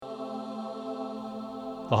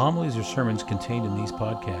The homilies or sermons contained in these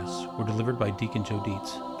podcasts were delivered by Deacon Joe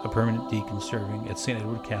Dietz, a permanent deacon serving at St.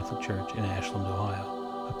 Edward Catholic Church in Ashland,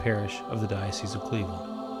 Ohio, a parish of the Diocese of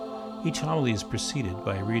Cleveland. Each homily is preceded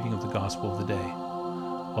by a reading of the Gospel of the day.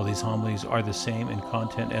 While these homilies are the same in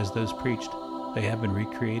content as those preached, they have been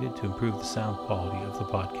recreated to improve the sound quality of the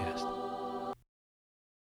podcast.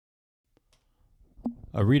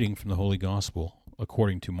 A reading from the Holy Gospel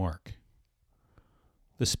according to Mark.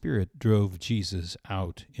 The Spirit drove Jesus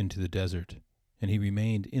out into the desert, and he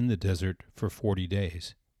remained in the desert for 40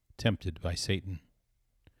 days, tempted by Satan.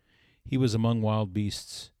 He was among wild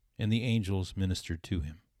beasts, and the angels ministered to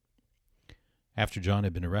him. After John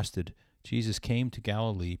had been arrested, Jesus came to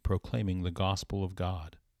Galilee proclaiming the gospel of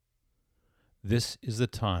God. This is the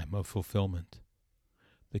time of fulfillment.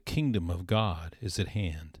 The kingdom of God is at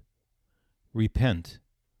hand. Repent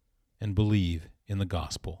and believe in the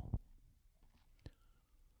gospel.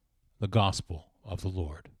 The Gospel of the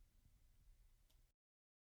Lord.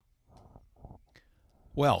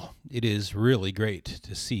 Well, it is really great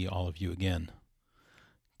to see all of you again.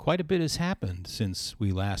 Quite a bit has happened since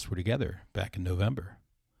we last were together back in November.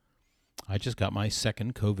 I just got my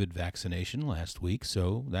second COVID vaccination last week,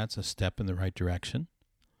 so that's a step in the right direction.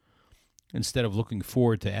 Instead of looking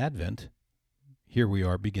forward to Advent, here we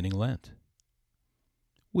are beginning Lent.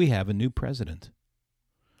 We have a new president.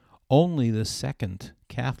 Only the second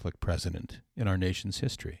Catholic president in our nation's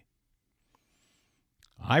history.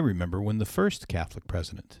 I remember when the first Catholic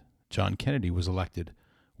president, John Kennedy, was elected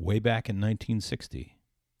way back in 1960.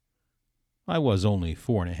 I was only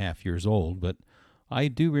 4.5 years old, but I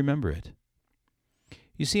do remember it.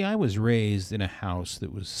 You see, I was raised in a house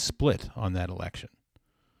that was split on that election.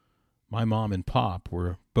 My mom and pop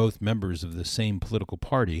were both members of the same political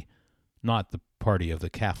party, not the party of the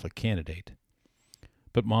Catholic candidate.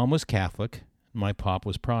 But Mom was Catholic, and my pop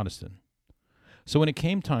was Protestant. So when it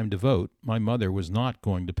came time to vote, my mother was not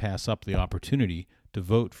going to pass up the opportunity to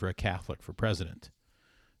vote for a Catholic for president.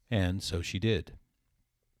 And so she did.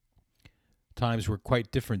 Times were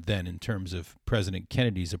quite different then in terms of President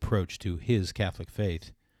Kennedy's approach to his Catholic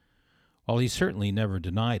faith. While he certainly never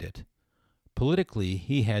denied it, politically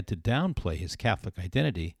he had to downplay his Catholic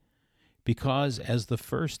identity because, as the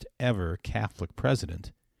first ever Catholic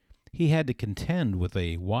president, he had to contend with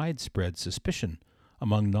a widespread suspicion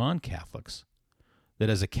among non-Catholics that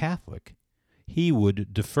as a Catholic, he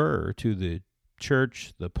would defer to the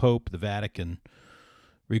Church, the Pope, the Vatican,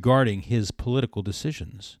 regarding his political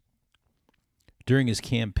decisions. During his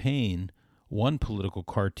campaign, one political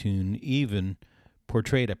cartoon even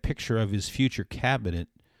portrayed a picture of his future cabinet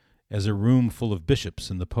as a room full of bishops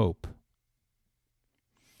and the Pope.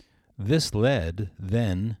 This led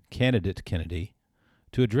then-candidate Kennedy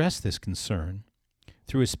to address this concern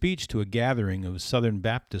through a speech to a gathering of Southern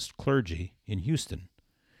Baptist clergy in Houston,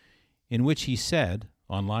 in which he said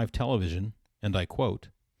on live television, and I quote,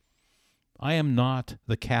 "I am not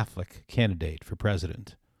the Catholic candidate for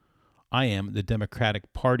president. I am the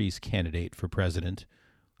Democratic Party's candidate for president,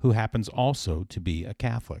 who happens also to be a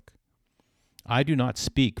Catholic. I do not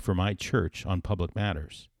speak for my church on public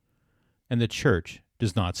matters, and the church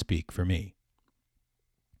does not speak for me."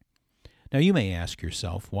 Now you may ask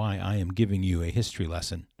yourself why I am giving you a history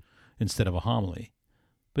lesson instead of a homily,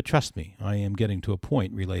 but trust me, I am getting to a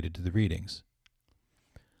point related to the readings.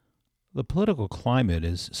 The political climate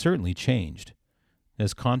has certainly changed,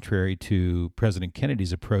 as contrary to President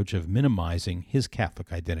Kennedy's approach of minimizing his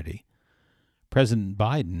Catholic identity. President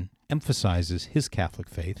Biden emphasizes his Catholic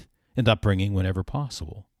faith and upbringing whenever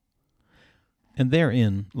possible. And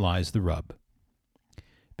therein lies the rub.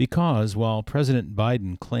 Because while President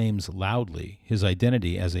Biden claims loudly his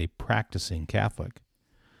identity as a practicing Catholic,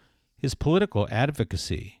 his political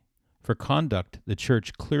advocacy for conduct the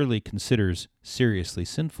Church clearly considers seriously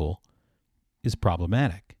sinful is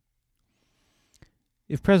problematic.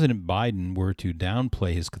 If President Biden were to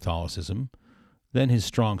downplay his Catholicism, then his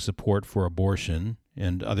strong support for abortion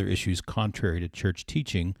and other issues contrary to Church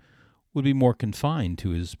teaching would be more confined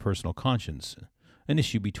to his personal conscience, an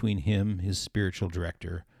issue between him, his spiritual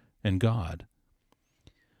director, and God.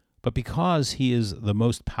 But because he is the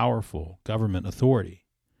most powerful government authority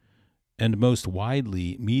and most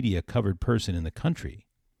widely media-covered person in the country,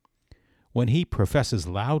 when he professes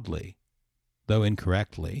loudly, though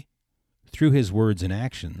incorrectly, through his words and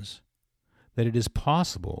actions, that it is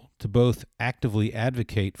possible to both actively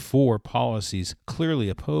advocate for policies clearly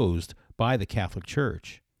opposed by the Catholic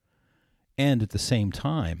Church and at the same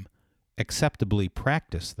time acceptably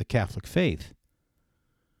practice the Catholic faith,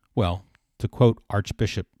 well, to quote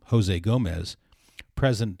Archbishop Jose Gomez,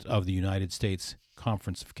 president of the United States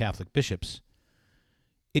Conference of Catholic Bishops,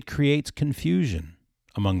 it creates confusion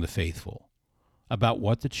among the faithful about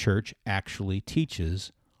what the church actually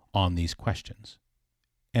teaches on these questions."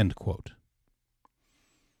 End quote.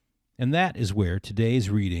 And that is where today's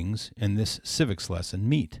readings and this civics lesson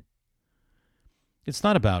meet. It's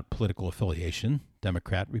not about political affiliation,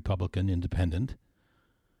 Democrat, Republican, Independent.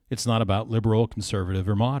 It's not about liberal, conservative,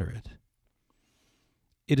 or moderate.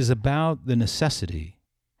 It is about the necessity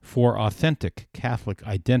for authentic Catholic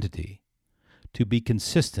identity to be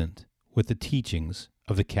consistent with the teachings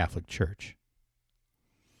of the Catholic Church.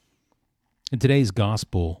 In today's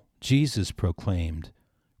gospel, Jesus proclaimed,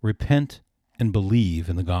 "Repent and believe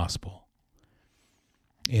in the gospel."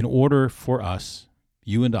 In order for us,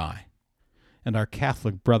 you and I, and our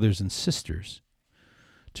Catholic brothers and sisters,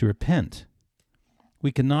 to repent,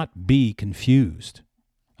 we cannot be confused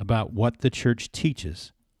about what the Church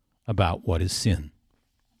teaches about what is sin.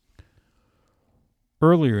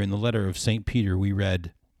 Earlier in the letter of St. Peter, we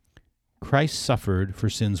read, "Christ suffered for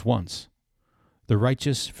sins once, the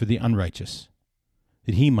righteous for the unrighteous,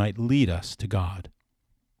 that he might lead us to God."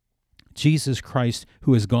 Jesus Christ,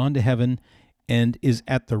 who has gone to heaven and is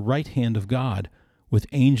at the right hand of God, with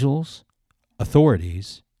angels,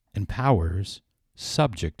 authorities, and powers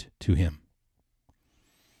subject to him.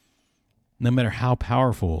 No matter how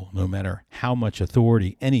powerful, no matter how much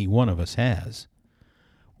authority any one of us has,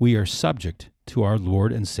 we are subject to our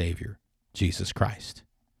Lord and Savior, Jesus Christ.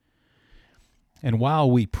 And while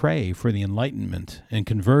we pray for the enlightenment and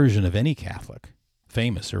conversion of any Catholic,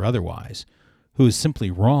 famous or otherwise, who is simply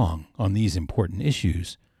wrong on these important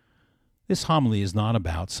issues, this homily is not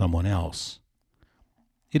about someone else.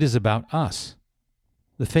 It is about us,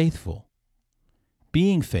 the faithful,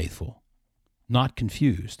 being faithful, not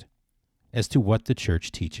confused, as to what the Church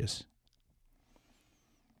teaches.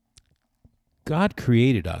 God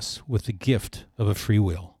created us with the gift of a free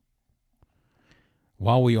will.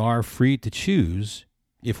 While we are free to choose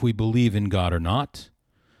if we believe in God or not,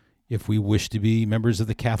 if we wish to be members of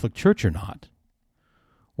the Catholic Church or not,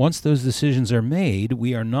 once those decisions are made,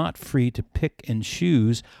 we are not free to pick and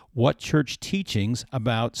choose what church teachings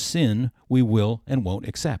about sin we will and won't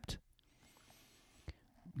accept.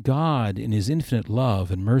 God, in his infinite love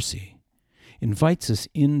and mercy, invites us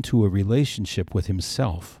into a relationship with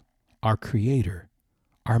himself, our Creator,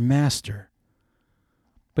 our Master.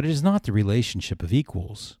 But it is not the relationship of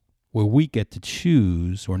equals, where we get to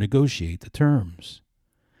choose or negotiate the terms.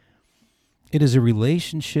 It is a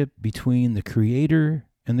relationship between the Creator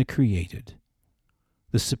and the created,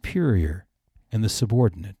 the superior and the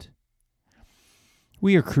subordinate.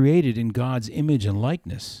 We are created in God's image and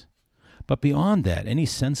likeness, but beyond that, any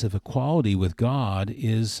sense of equality with God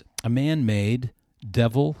is a man-made,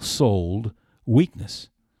 devil-souled weakness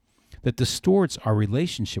that distorts our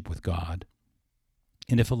relationship with God,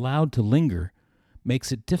 and if allowed to linger,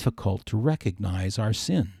 makes it difficult to recognize our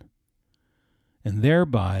sin, and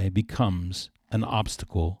thereby becomes an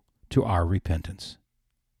obstacle to our repentance.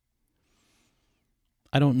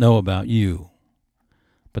 I don't know about you,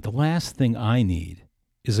 but the last thing I need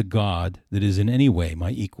is a God that is in any way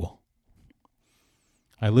my equal.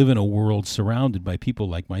 I live in a world surrounded by people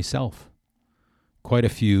like myself. Quite a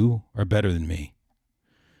few are better than me.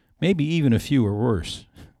 Maybe even a few are worse.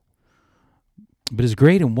 But as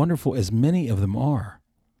great and wonderful as many of them are,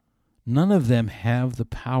 none of them have the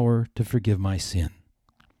power to forgive my sin.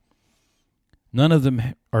 None of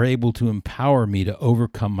them are able to empower me to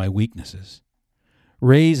overcome my weaknesses,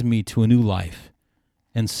 raise me to a new life,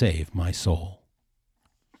 and save my soul.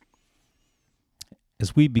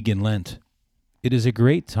 As we begin Lent, it is a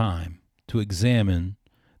great time to examine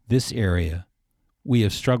this area we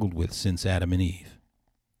have struggled with since Adam and Eve.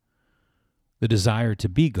 The desire to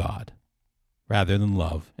be God rather than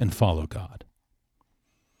love and follow God.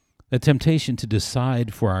 The temptation to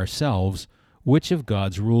decide for ourselves which of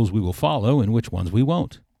God's rules we will follow and which ones we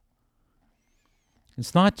won't.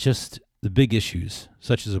 It's not just the big issues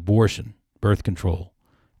such as abortion, birth control,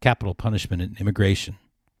 capital punishment, and immigration.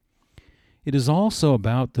 It is also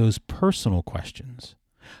about those personal questions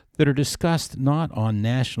that are discussed not on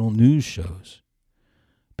national news shows,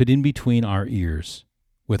 but in between our ears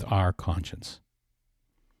with our conscience.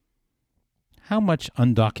 How much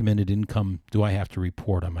undocumented income do I have to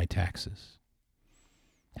report on my taxes?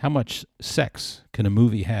 How much sex can a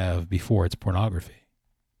movie have before it's pornography?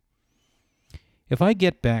 If I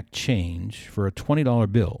get back change for a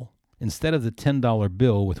 $20 bill instead of the $10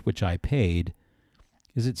 bill with which I paid,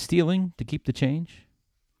 is it stealing to keep the change?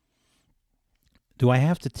 Do I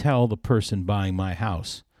have to tell the person buying my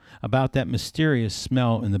house about that mysterious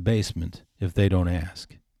smell in the basement if they don't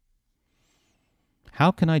ask?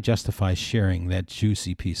 How can I justify sharing that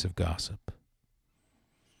juicy piece of gossip?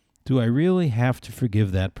 do I really have to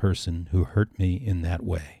forgive that person who hurt me in that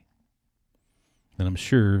way? And I'm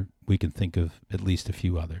sure we can think of at least a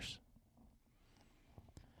few others.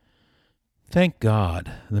 Thank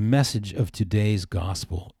God the message of today's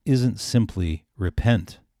gospel isn't simply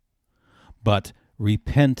repent, but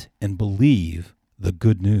repent and believe the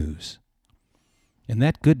good news. And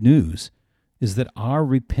that good news is that our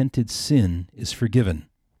repented sin is forgiven.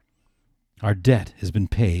 Our debt has been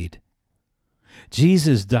paid.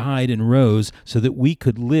 Jesus died and rose so that we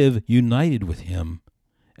could live united with him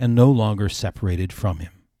and no longer separated from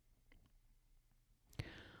him.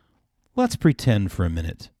 Let's pretend for a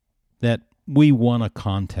minute that we won a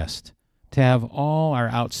contest to have all our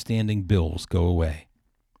outstanding bills go away.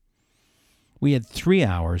 We had 3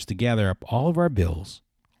 hours to gather up all of our bills,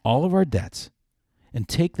 all of our debts, and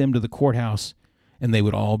take them to the courthouse, and they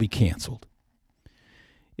would all be canceled.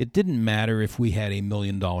 It didn't matter if we had $1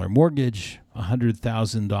 million mortgage, a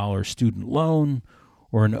 $100,000 student loan,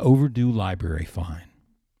 or an overdue library fine.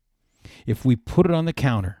 If we put it on the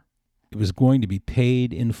counter, it was going to be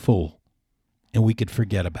paid in full, and we could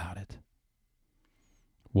forget about it.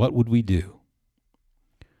 What would we do?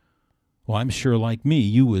 Well, I'm sure, like me,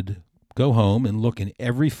 you would go home and look in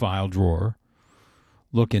every file drawer,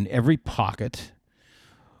 look in every pocket,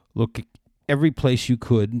 look at every place you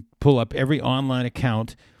could, pull up every online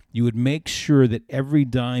account. You would make sure that every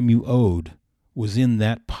dime you owed was in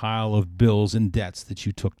that pile of bills and debts that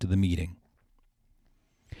you took to the meeting.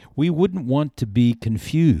 We wouldn't want to be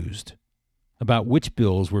confused about which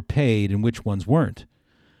bills were paid and which ones weren't,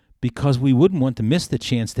 because we wouldn't want to miss the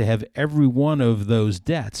chance to have every one of those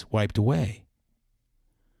debts wiped away.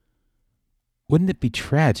 Wouldn't it be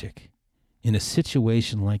tragic in a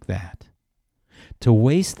situation like that to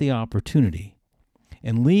waste the opportunity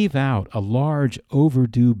and leave out a large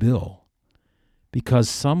overdue bill because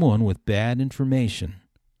someone with bad information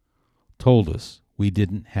told us we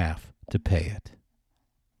didn't have to pay it?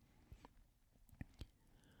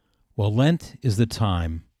 Well, Lent is the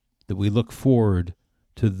time that we look forward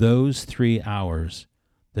to those 3 hours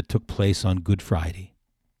that took place on Good Friday.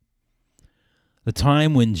 The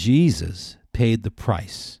time when Jesus paid the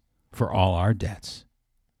price for all our debts,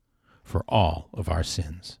 for all of our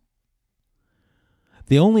sins.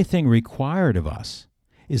 The only thing required of us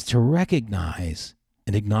is to recognize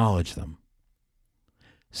and acknowledge them,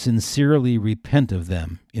 sincerely repent of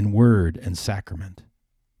them in word and sacrament,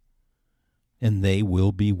 and they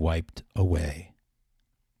will be wiped away.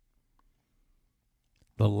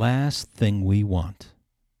 The last thing we want,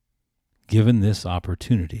 given this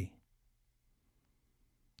opportunity,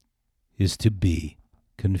 is to be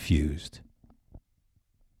confused.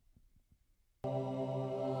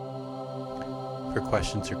 For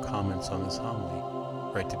questions or comments on this homily,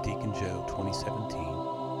 write to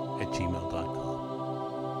deaconjoe2017@gmail.com.